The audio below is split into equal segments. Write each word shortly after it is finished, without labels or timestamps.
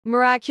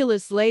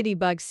Miraculous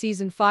Ladybug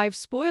Season 5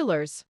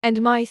 spoilers,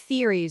 and my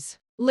theories.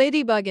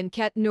 Ladybug and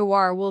Cat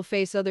Noir will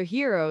face other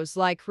heroes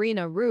like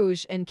Rena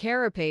Rouge and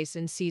Carapace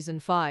in Season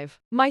 5.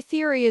 My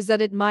theory is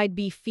that it might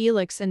be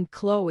Felix and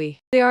Chloe.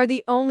 They are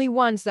the only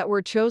ones that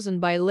were chosen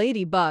by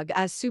Ladybug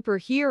as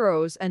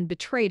superheroes and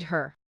betrayed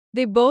her.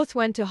 They both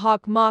went to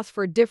Hawk Moth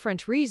for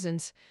different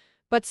reasons,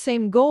 but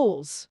same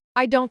goals.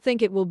 I don't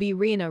think it will be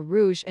Rena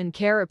Rouge and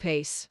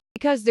Carapace,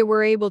 because they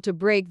were able to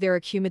break their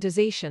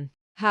acclimatization.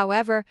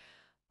 However,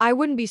 I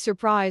wouldn't be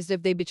surprised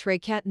if they betray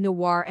Cat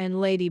Noir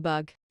and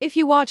Ladybug. If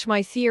you watch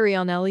my theory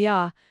on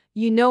Elia,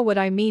 you know what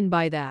I mean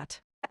by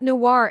that. Cat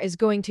Noir is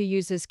going to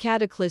use his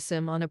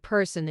cataclysm on a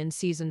person in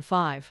Season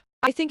 5.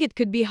 I think it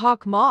could be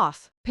Hawk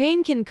Moth.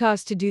 Pain can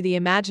cause to do the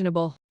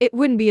imaginable. It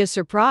wouldn't be a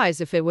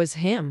surprise if it was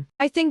him.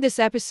 I think this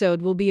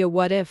episode will be a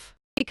what if,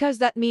 because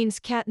that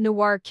means Cat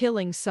Noir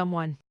killing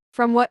someone.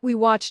 From what we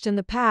watched in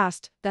the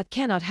past, that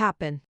cannot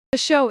happen. The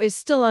show is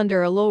still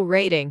under a low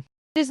rating.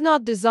 It is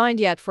not designed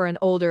yet for an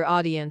older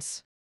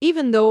audience.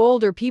 Even though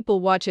older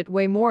people watch it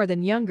way more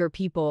than younger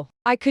people.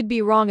 I could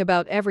be wrong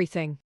about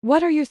everything.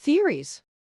 What are your theories?